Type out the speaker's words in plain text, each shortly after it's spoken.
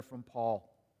from Paul.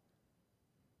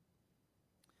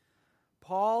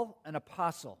 Paul, an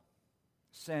apostle,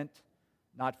 sent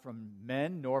not from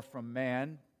men nor from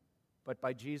man, but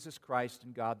by Jesus Christ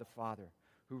and God the Father,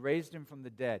 who raised him from the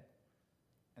dead,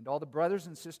 and all the brothers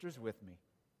and sisters with me,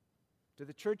 to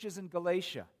the churches in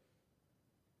Galatia,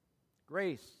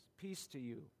 grace, peace to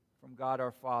you from God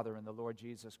our Father and the Lord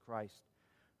Jesus Christ,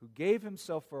 who gave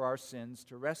himself for our sins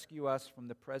to rescue us from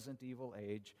the present evil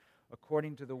age,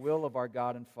 according to the will of our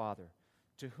God and Father,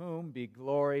 to whom be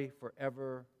glory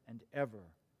forever and ever.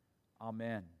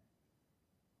 Amen.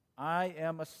 I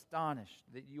am astonished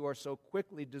that you are so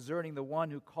quickly deserting the one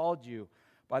who called you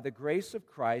by the grace of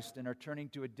Christ and are turning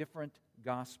to a different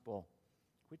gospel,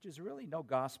 which is really no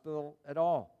gospel at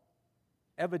all.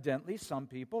 Evidently, some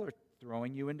people are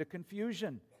throwing you into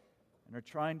confusion and are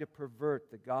trying to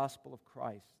pervert the gospel of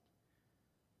Christ.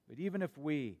 But even if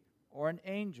we or an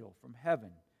angel from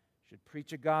heaven should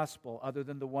preach a gospel other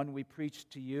than the one we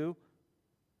preached to you,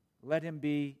 let him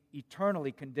be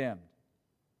eternally condemned.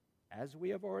 As we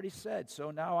have already said,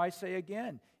 so now I say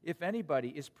again, if anybody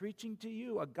is preaching to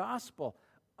you a gospel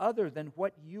other than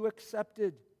what you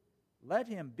accepted, let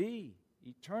him be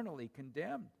eternally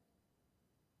condemned.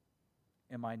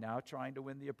 Am I now trying to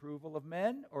win the approval of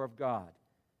men or of God?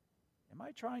 Am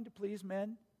I trying to please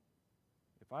men?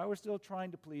 If I were still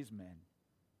trying to please men,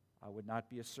 I would not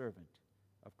be a servant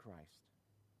of Christ.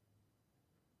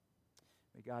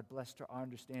 May God bless to our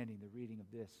understanding the reading of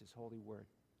this, His holy word.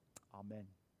 Amen.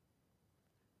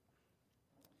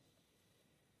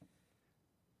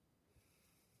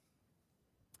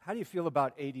 How do you feel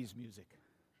about 80s music?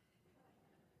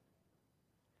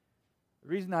 The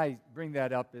reason I bring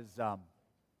that up is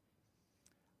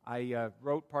I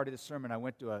wrote part of the sermon. I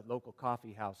went to a local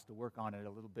coffee house to work on it a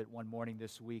little bit one morning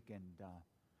this week, and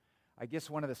I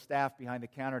guess one of the staff behind the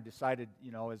counter decided,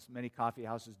 as many coffee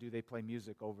houses do, they play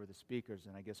music over the speakers,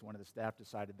 and I guess one of the staff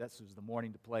decided this was the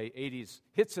morning to play 80s,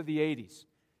 hits of the 80s.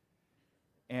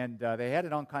 And they had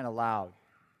it on kind of loud.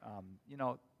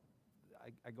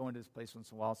 I go into this place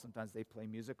once in a while. Sometimes they play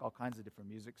music, all kinds of different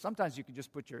music. Sometimes you can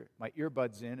just put my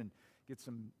earbuds in and get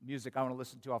some music I want to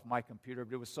listen to off my computer,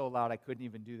 but it was so loud I couldn't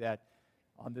even do that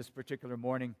on this particular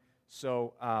morning.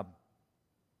 So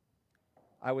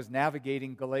I was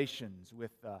navigating Galatians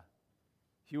with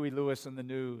Huey Lewis and the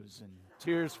News and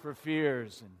Tears for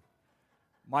Fears and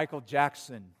Michael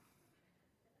Jackson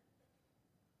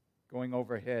going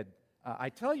overhead. I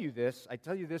tell you this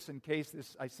in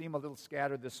case I seem a little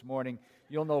scattered this morning.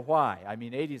 You'll know why. I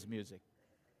mean, 80s music.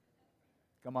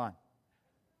 Come on.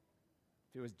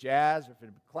 If it was jazz or if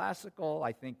it was classical,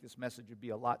 I think this message would be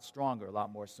a lot stronger, a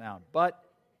lot more sound. But,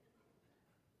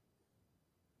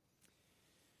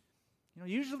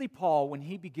 usually Paul, when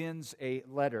he begins a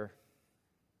letter,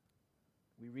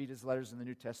 we read his letters in the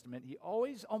New Testament, he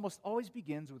almost always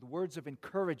begins with words of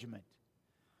encouragement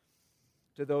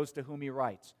to those to whom he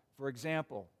writes. For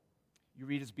example, you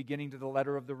read his beginning to the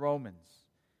letter of the Romans,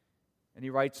 and he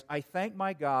writes, I thank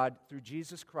my God through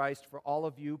Jesus Christ for all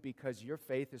of you because your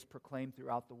faith is proclaimed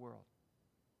throughout the world.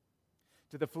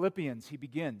 To the Philippians, he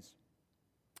begins,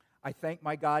 I thank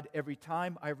my God every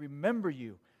time I remember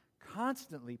you,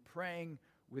 constantly praying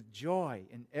with joy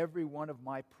in every one of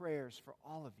my prayers for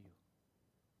all of you.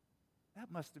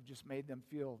 That must have just made them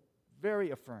feel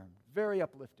very affirmed, very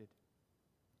uplifted.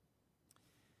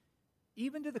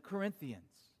 Even to the Corinthians,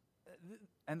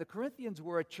 and the Corinthians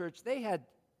were a church, they had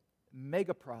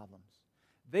mega problems.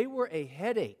 They were a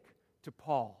headache to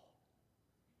Paul.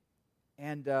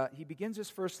 And he begins his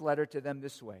first letter to them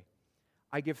this way.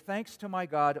 I give thanks to my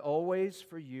God always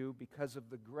for you because of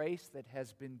the grace that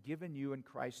has been given you in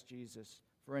Christ Jesus,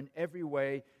 for in every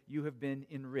way you have been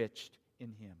enriched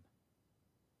in Him.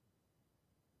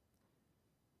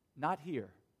 Not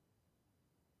here.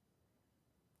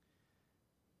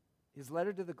 His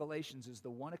letter to the Galatians is the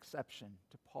one exception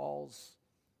to Paul's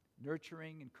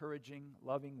nurturing, encouraging,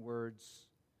 loving words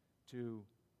to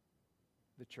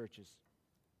the churches.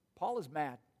 Paul is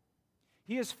mad.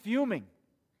 He is fuming.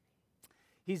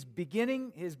 His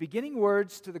beginning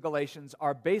words to the Galatians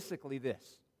are basically this.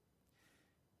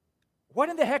 What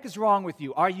in the heck is wrong with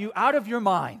you? Are you out of your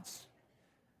minds?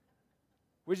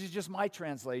 Which is just my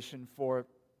translation for,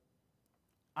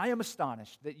 I am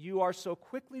astonished that you are so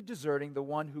quickly deserting the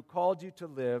one who called you to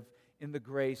live in the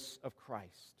grace of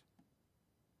Christ.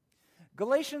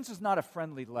 Galatians is not a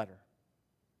friendly letter.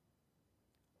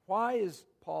 Why is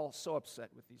Paul so upset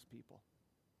with these people?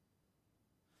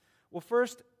 Well,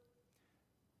 first,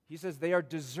 he says they are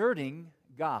deserting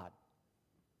God.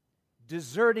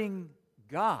 Deserting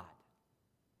God.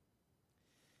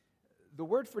 The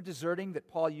word for deserting that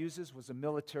Paul uses was a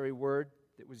military word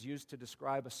It was used to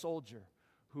describe a soldier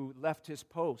who left his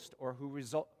post or who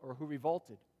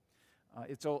revolted.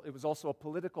 It was also a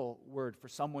political word for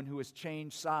someone who has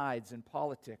changed sides in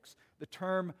politics. The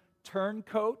term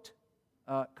turncoat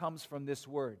comes from this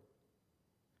word.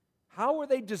 How were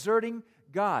they deserting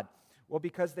God? Well,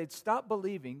 because they'd stopped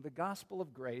believing the gospel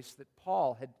of grace that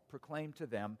Paul had proclaimed to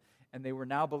them, and they were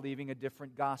now believing a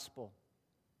different gospel,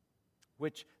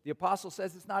 which the apostle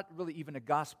says is not really even a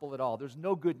gospel at all. There's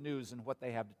no good news in what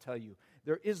they have to tell you.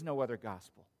 There is no other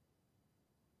gospel.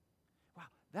 Wow,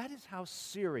 that is how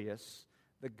serious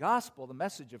the gospel, the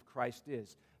message of Christ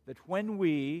is, that when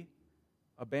we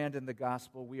abandon the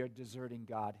gospel, we are deserting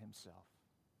God himself.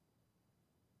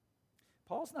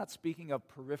 Paul's not speaking of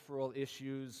peripheral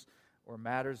issues or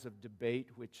matters of debate,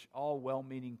 which all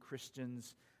well-meaning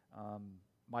Christians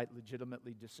might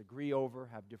legitimately disagree over,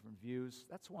 have different views.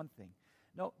 That's one thing.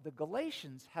 No, the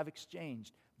Galatians have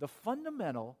exchanged the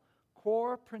fundamental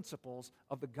core principles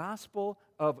of the gospel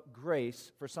of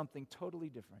grace for something totally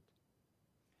different.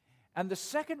 And the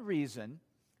second reason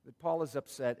that Paul is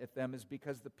upset at them is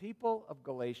because the people of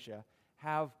Galatia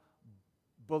have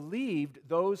believed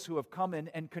those who have come in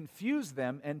and confused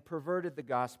them and perverted the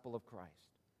gospel of Christ.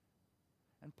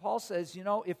 And Paul says,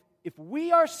 if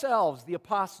we ourselves, the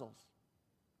apostles,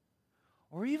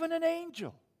 or even an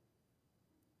angel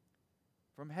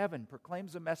from heaven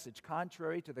proclaims a message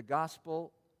contrary to the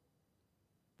gospel,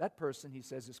 that person, he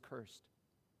says, is cursed.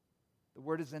 The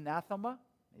word is anathema.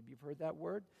 Maybe you've heard that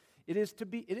word. It is to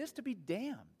be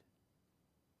damned.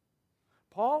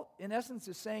 Paul, in essence,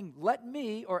 is saying, let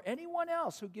me or anyone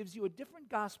else who gives you a different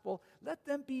gospel, let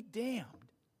them be damned.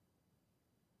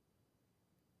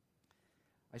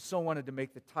 I so wanted to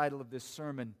make the title of this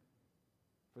sermon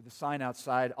for the sign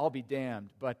outside, I'll be damned,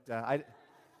 but I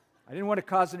didn't want to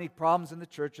cause any problems in the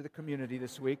church or the community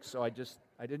this week, so I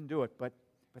didn't do it. But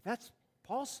that's,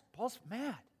 Paul's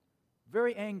mad,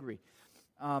 very angry.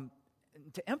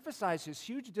 To emphasize his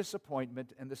huge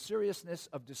disappointment and the seriousness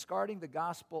of discarding the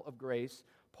gospel of grace,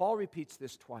 Paul repeats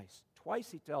this twice.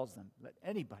 Twice he tells them, let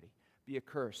anybody be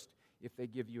accursed if they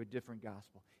give you a different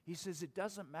gospel. He says it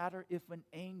doesn't matter if an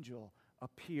angel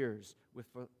appears with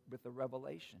a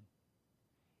revelation.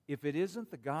 If it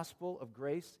isn't the gospel of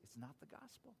grace, it's not the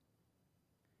gospel.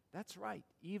 That's right,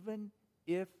 even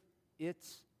if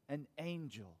it's an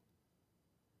angel.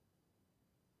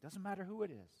 Doesn't matter who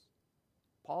it is.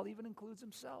 Paul even includes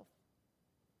himself.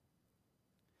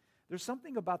 There's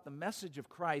something about the message of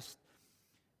Christ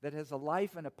that has a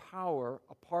life and a power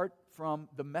apart from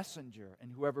the messenger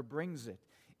and whoever brings it.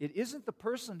 It isn't the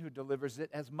person who delivers it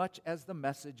as much as the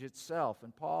message itself.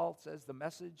 And Paul says the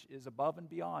message is above and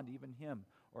beyond even him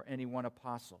or any one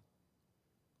apostle.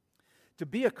 To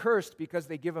be accursed because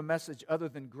they give a message other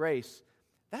than grace,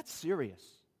 that's serious.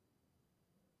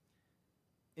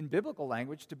 In biblical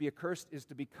language, to be accursed is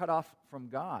to be cut off from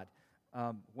God.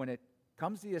 When it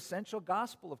comes to the essential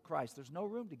gospel of Christ, there's no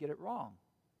room to get it wrong.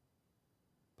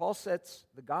 Paul sets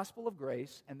the gospel of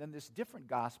grace and then this different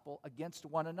gospel against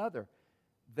one another.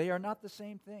 They are not the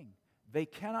same thing. They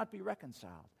cannot be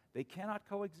reconciled. They cannot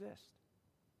coexist.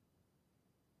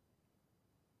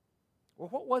 Well,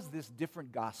 what was this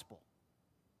different gospel?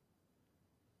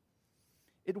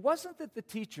 It wasn't that the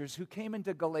teachers who came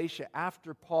into Galatia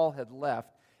after Paul had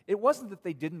left, it wasn't that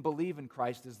they didn't believe in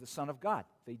Christ as the Son of God.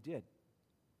 They did.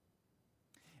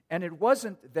 And it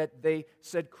wasn't that they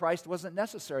said Christ wasn't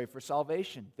necessary for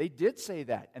salvation. They did say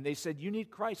that. And they said you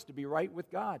need Christ to be right with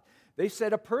God. They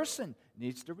said a person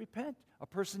needs to repent. A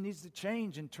person needs to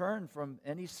change and turn from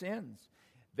any sins.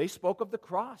 They spoke of the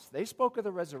cross. They spoke of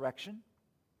the resurrection.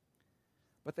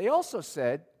 But they also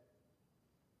said,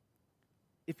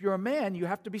 if you're a man, you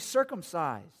have to be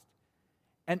circumcised.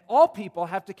 And all people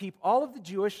have to keep all of the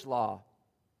Jewish law.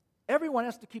 Everyone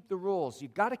has to keep the rules.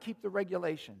 You've got to keep the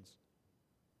regulations.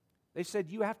 They said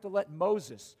you have to let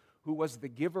Moses, who was the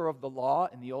giver of the law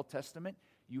in the Old Testament,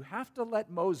 you have to let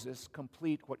Moses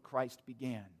complete what Christ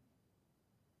began.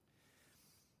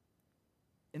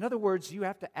 In other words, you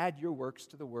have to add your works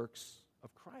to the works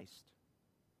of Christ.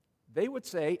 They would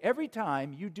say every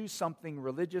time you do something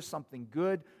religious, something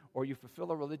good, or you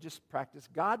fulfill a religious practice,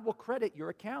 God will credit your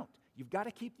account. You've got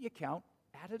to keep the account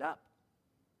added up.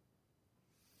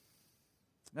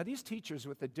 Now, these teachers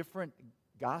with a different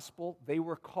gospel, they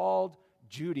were called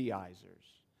Judaizers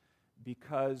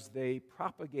because they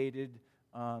propagated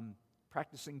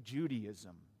practicing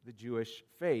Judaism, the Jewish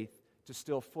faith, to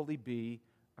still fully be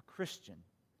a Christian.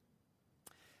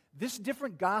 This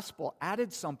different gospel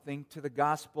added something to the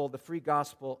gospel, the free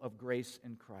gospel of grace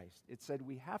in Christ. It said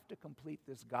we have to complete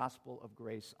this gospel of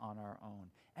grace on our own.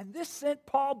 And this sent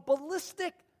Paul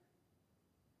ballistic.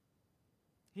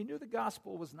 He knew the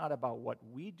gospel was not about what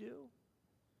we do.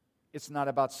 It's not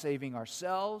about saving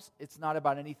ourselves. It's not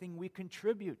about anything we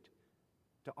contribute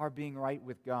to our being right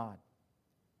with God.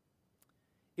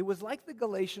 It was like the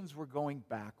Galatians were going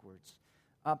backwards.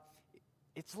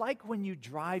 It's like when you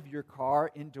drive your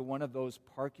car into one of those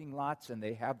parking lots and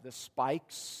they have the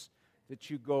spikes that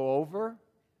you go over,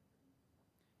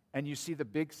 and you see the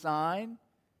big sign,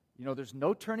 there's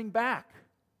no turning back.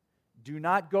 Do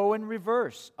not go in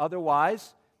reverse.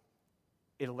 Otherwise,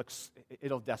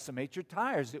 it'll decimate your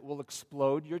tires. It will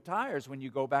explode your tires when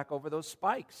you go back over those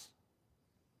spikes.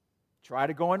 Try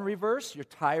to go in reverse, your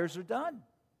tires are done.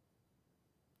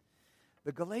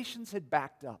 The Galatians had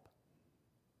backed up,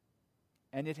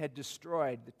 and it had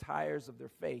destroyed the tires of their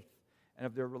faith and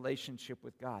of their relationship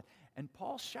with God. And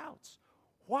Paul shouts,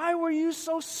 "Why were you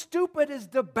so stupid as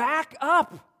to back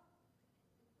up?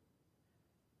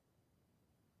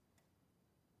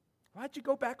 Why'd you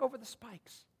go back over the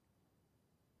spikes?"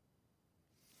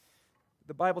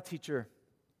 The Bible teacher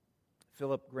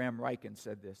Philip Graham Ryken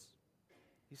said this.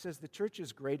 He says, "The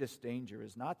church's greatest danger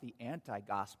is not the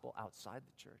anti-gospel outside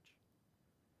the church.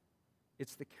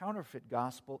 It's the counterfeit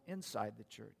gospel inside the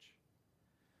church.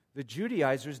 The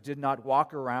Judaizers did not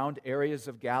walk around areas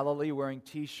of Galilee wearing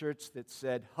T-shirts that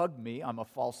said, 'Hug me, I'm a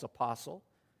false apostle.'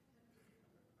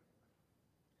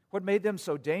 What made them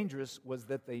so dangerous was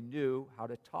that they knew how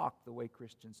to talk the way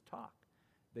Christians talk.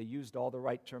 They used all the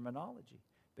right terminology.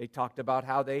 They talked about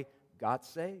how they got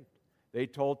saved. They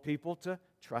told people to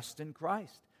trust in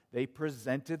Christ. They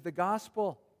presented the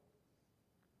gospel.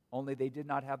 Only they did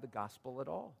not have the gospel at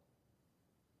all.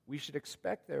 We should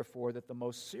expect, therefore, that the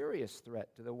most serious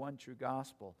threat to the one true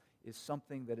gospel is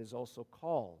something that is also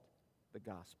called the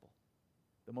gospel.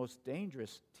 The most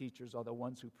dangerous teachers are the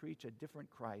ones who preach a different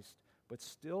Christ, but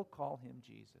still call him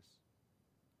Jesus."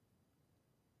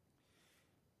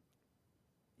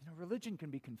 Religion can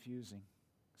be confusing,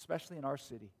 especially in our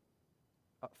city.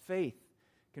 Faith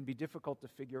can be difficult to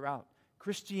figure out.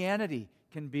 Christianity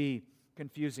can be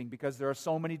confusing because there are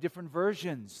so many different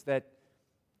versions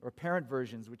or apparent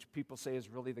versions, which people say is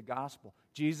really the gospel.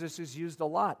 Jesus is used a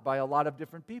lot by a lot of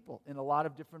different people in a lot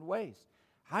of different ways.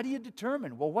 How do you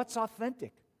determine, what's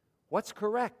authentic? What's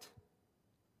correct?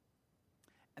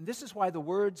 And this is why the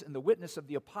words and the witness of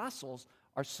the apostles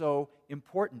are so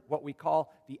important, what we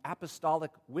call the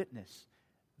apostolic witness.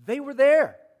 They were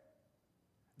there.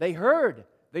 They heard.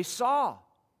 They saw.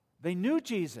 They knew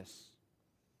Jesus.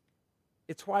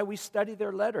 It's why we study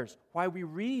their letters, why we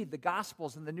read the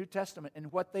Gospels in the New Testament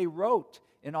and what they wrote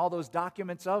in all those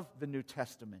documents of the New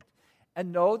Testament.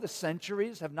 And no, the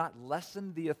centuries have not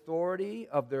lessened the authority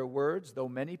of their words, though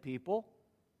many people,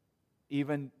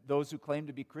 even those who claim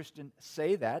to be Christian,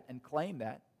 say that and claim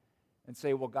that and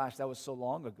say, well, gosh, that was so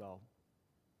long ago.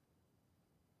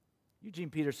 Eugene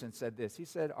Peterson said this. He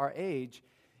said, "Our age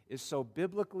is so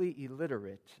biblically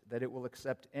illiterate that it will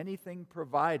accept anything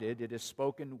provided it is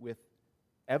spoken with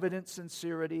evident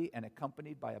sincerity and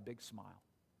accompanied by a big smile."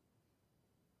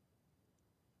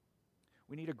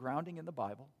 We need a grounding in the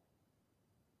Bible.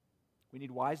 We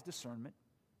need wise discernment.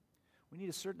 We need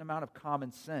a certain amount of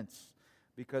common sense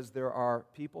because there are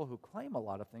people who claim a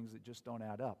lot of things that just don't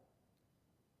add up.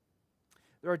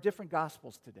 There are different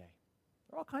gospels today.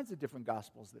 There are all kinds of different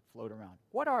gospels that float around.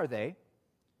 What are they?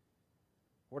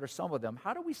 What are some of them?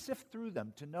 How do we sift through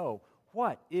them to know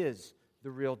what is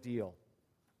the real deal?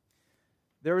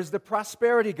 There is the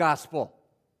prosperity gospel,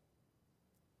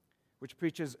 which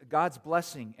preaches God's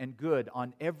blessing and good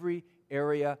on every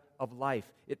area of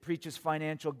life. It preaches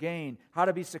financial gain, how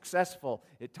to be successful.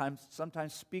 It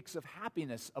sometimes speaks of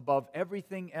happiness above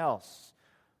everything else.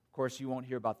 Of course, you won't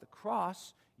hear about the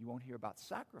cross. You won't hear about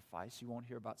sacrifice. You won't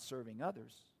hear about serving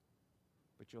others.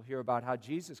 But you'll hear about how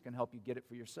Jesus can help you get it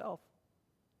for yourself.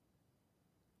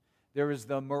 There is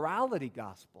the morality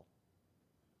gospel.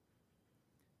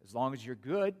 As long as you're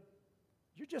good,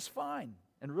 you're just fine.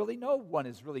 And really no one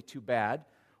is really too bad.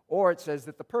 Or it says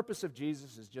that the purpose of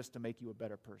Jesus is just to make you a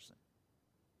better person.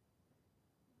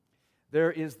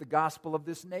 There is the gospel of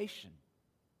this nation.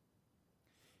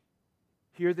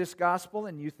 Hear this gospel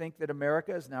and you think that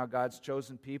America is now God's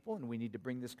chosen people and we need to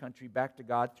bring this country back to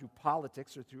God through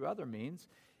politics or through other means.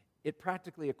 It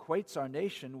practically equates our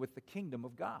nation with the kingdom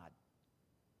of God.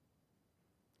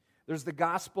 There's the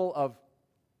gospel of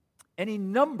any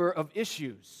number of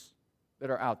issues that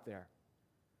are out there.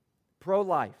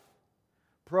 Pro-life,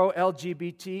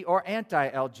 pro-LGBT or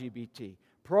anti-LGBT,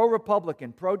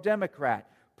 pro-Republican,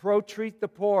 pro-Democrat, pro-treat the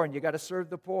poor and you got to serve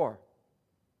the poor.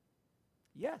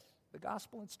 Yes, the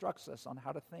gospel instructs us on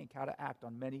how to think, how to act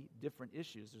on many different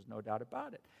issues. There's no doubt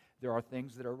about it. There are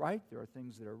things that are right. There are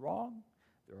things that are wrong.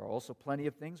 There are also plenty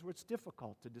of things where it's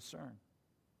difficult to discern.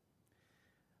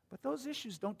 But those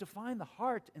issues don't define the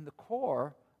heart and the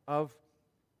core of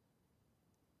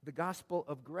the gospel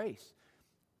of grace.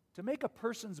 To make a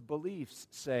person's beliefs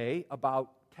say about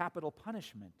capital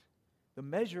punishment the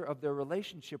measure of their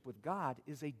relationship with God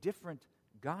is a different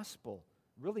gospel,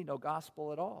 really no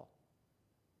gospel at all.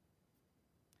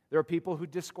 There are people who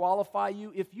disqualify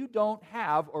you if you don't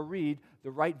have or read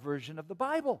the right version of the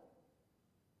Bible.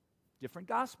 Different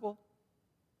gospel.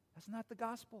 That's not the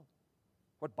gospel.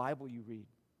 What Bible you read.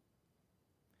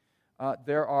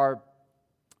 There are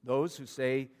those who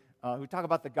say, who talk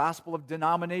about the gospel of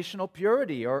denominational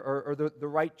purity or the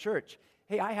right church.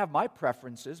 Hey, I have my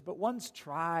preferences, but one's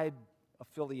tribe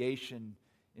affiliation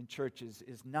in churches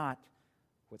is not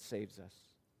what saves us.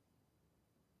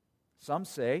 Some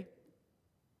say,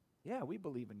 yeah, we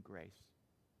believe in grace.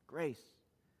 Grace.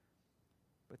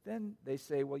 But then they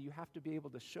say, well, you have to be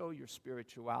able to show your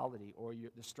spirituality or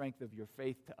the strength of your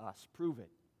faith to us. Prove it.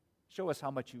 Show us how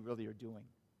much you really are doing.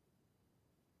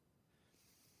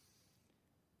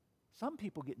 Some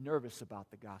people get nervous about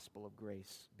the gospel of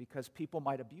grace because people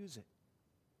might abuse it.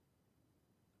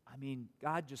 I mean,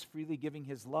 God just freely giving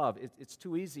His love. It's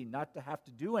too easy not to have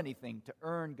to do anything to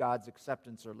earn God's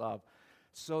acceptance or love.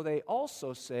 So they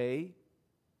also say,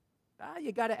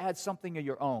 you got to add something of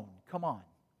your own. Come on.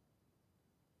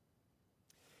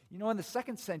 You know, in the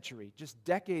 2nd century, just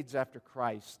decades after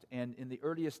Christ, and in the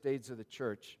earliest days of the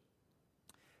church,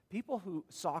 people who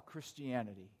saw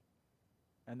Christianity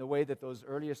and the way that those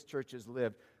earliest churches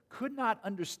lived could not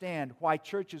understand why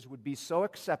churches would be so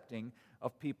accepting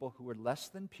of people who were less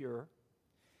than pure,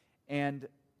 and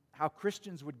how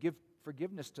Christians would give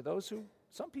forgiveness to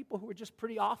some people who were just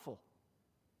pretty awful.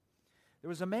 There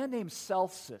was a man named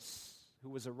Celsus who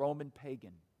was a Roman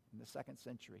pagan in the 2nd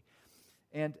century.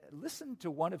 And listen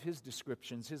to one of his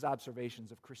descriptions, his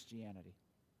observations of Christianity.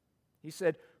 He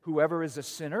said, whoever is a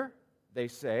sinner, they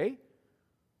say,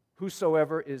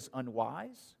 whosoever is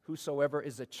unwise, whosoever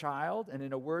is a child, and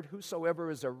in a word,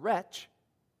 whosoever is a wretch,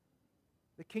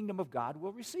 the kingdom of God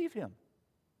will receive him.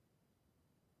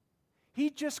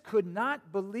 He just could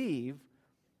not believe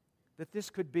that this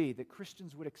could be, that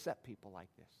Christians would accept people like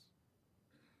this.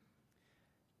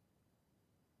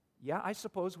 Yeah, I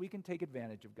suppose we can take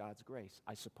advantage of God's grace.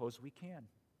 I suppose we can.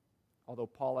 Although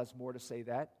Paul has more to say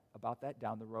about that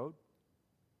down the road.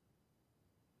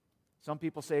 Some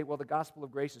people say, well, the gospel of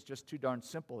grace is just too darn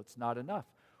simple. It's not enough.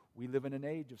 We live in an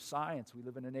age of science. We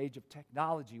live in an age of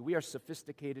technology. We are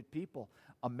sophisticated people.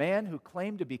 A man who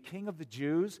claimed to be king of the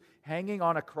Jews hanging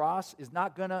on a cross is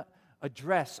not going to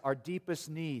address our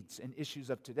deepest needs and issues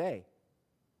of today.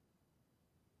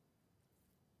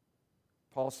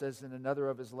 Paul says in another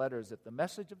of his letters that the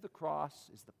message of the cross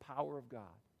is the power of God.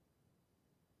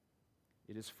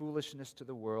 It is foolishness to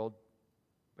the world,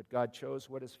 but God chose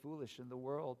what is foolish in the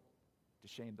world to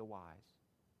shame the wise.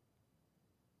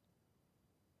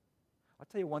 I'll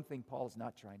tell you one thing Paul is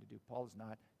not trying to do. Paul is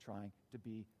not trying to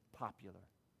be popular.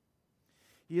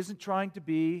 He isn't trying to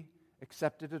be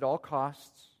accepted at all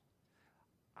costs.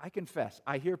 I confess,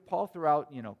 I hear Paul throw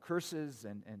out, curses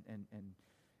and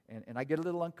I get a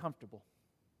little uncomfortable.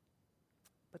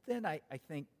 But then I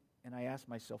think, and I ask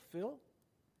myself, Phil,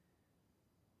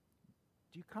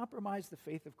 do you compromise the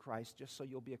faith of Christ just so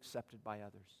you'll be accepted by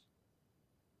others?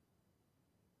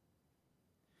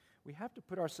 We have to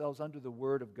put ourselves under the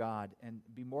Word of God and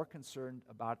be more concerned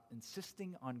about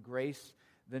insisting on grace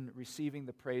than receiving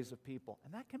the praise of people.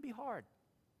 And that can be hard.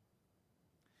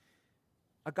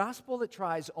 A gospel that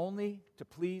tries only to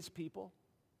please people,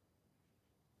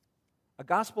 a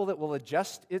gospel that will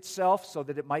adjust itself so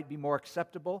that it might be more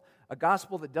acceptable, a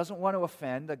gospel that doesn't want to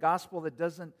offend, a gospel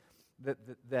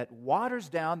that waters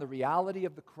down the reality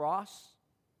of the cross,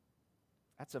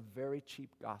 that's a very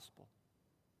cheap gospel.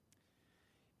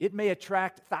 It may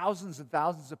attract thousands and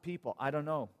thousands of people, I don't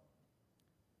know.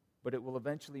 But it will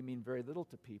eventually mean very little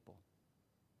to people.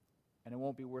 And it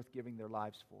won't be worth giving their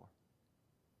lives for.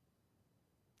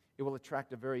 It will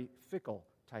attract a very fickle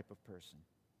type of person.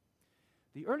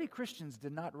 The early Christians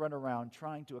did not run around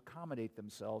trying to accommodate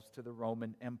themselves to the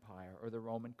Roman Empire or the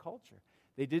Roman culture.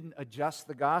 They didn't adjust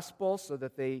the gospel so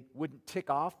that they wouldn't tick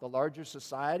off the larger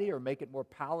society or make it more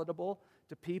palatable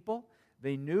to people.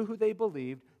 They knew who they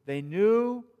believed. They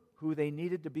knew who they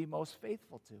needed to be most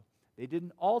faithful to. They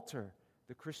didn't alter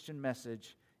the Christian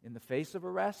message in the face of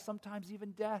arrest, sometimes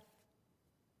even death.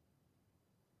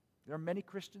 There are many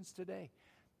Christians today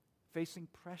facing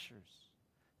pressures,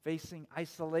 facing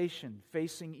isolation,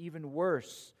 facing even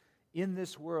worse in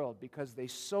this world because they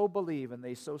so believe and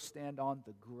they so stand on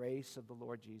the grace of the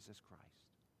Lord Jesus Christ.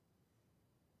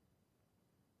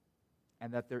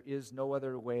 and that there is no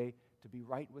other way to be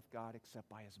right with God except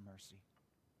by His mercy.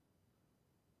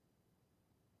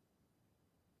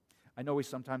 I know we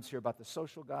sometimes hear about the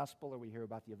social gospel, or we hear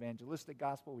about the evangelistic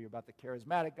gospel, we hear about the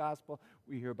charismatic gospel,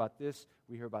 we hear about this,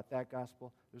 we hear about that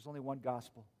gospel. There's only one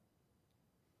gospel.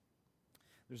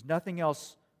 There's nothing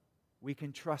else we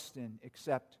can trust in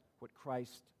except what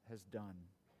Christ has done.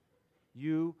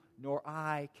 You nor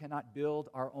I cannot build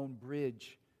our own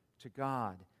bridge to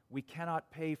God. We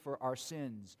cannot pay for our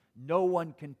sins. No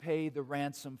one can pay the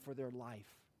ransom for their life.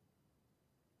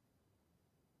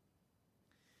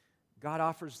 God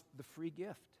offers the free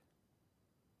gift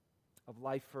of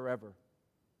life forever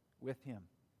with Him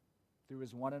through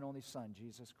His one and only Son,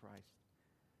 Jesus Christ.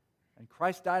 And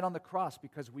Christ died on the cross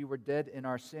because we were dead in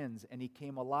our sins, and He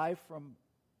came alive from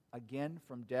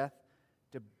death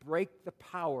to break the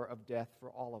power of death for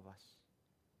all of us.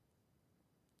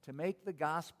 To make the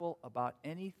gospel about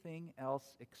anything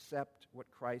else except what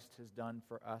Christ has done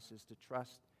for us is to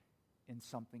trust in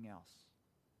something else.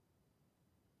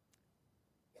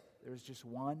 There's just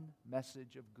one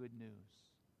message of good news.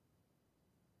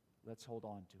 Let's hold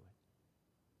on to it.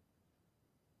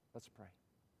 Let's pray.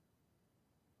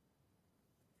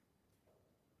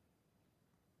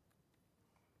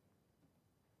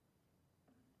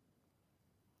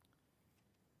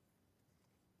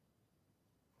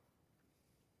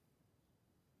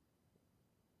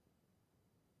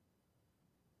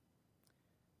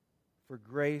 For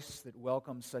grace that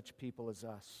welcomes such people as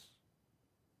us,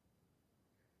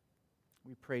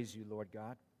 we praise You, Lord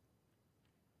God.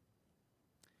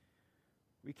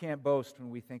 We can't boast when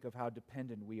we think of how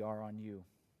dependent we are on You.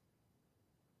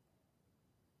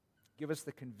 Give us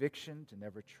the conviction to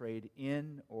never trade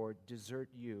in or desert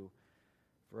You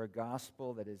for a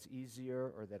gospel that is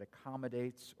easier or that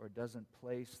accommodates or doesn't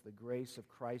place the grace of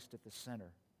Christ at the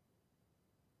center.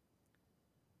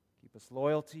 Keep us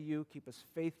loyal to You, keep us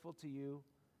faithful to You,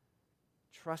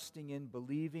 trusting in,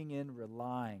 believing in,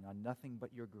 relying on nothing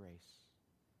but Your grace.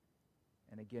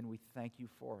 And again, we thank You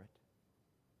for it.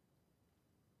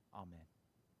 Amen.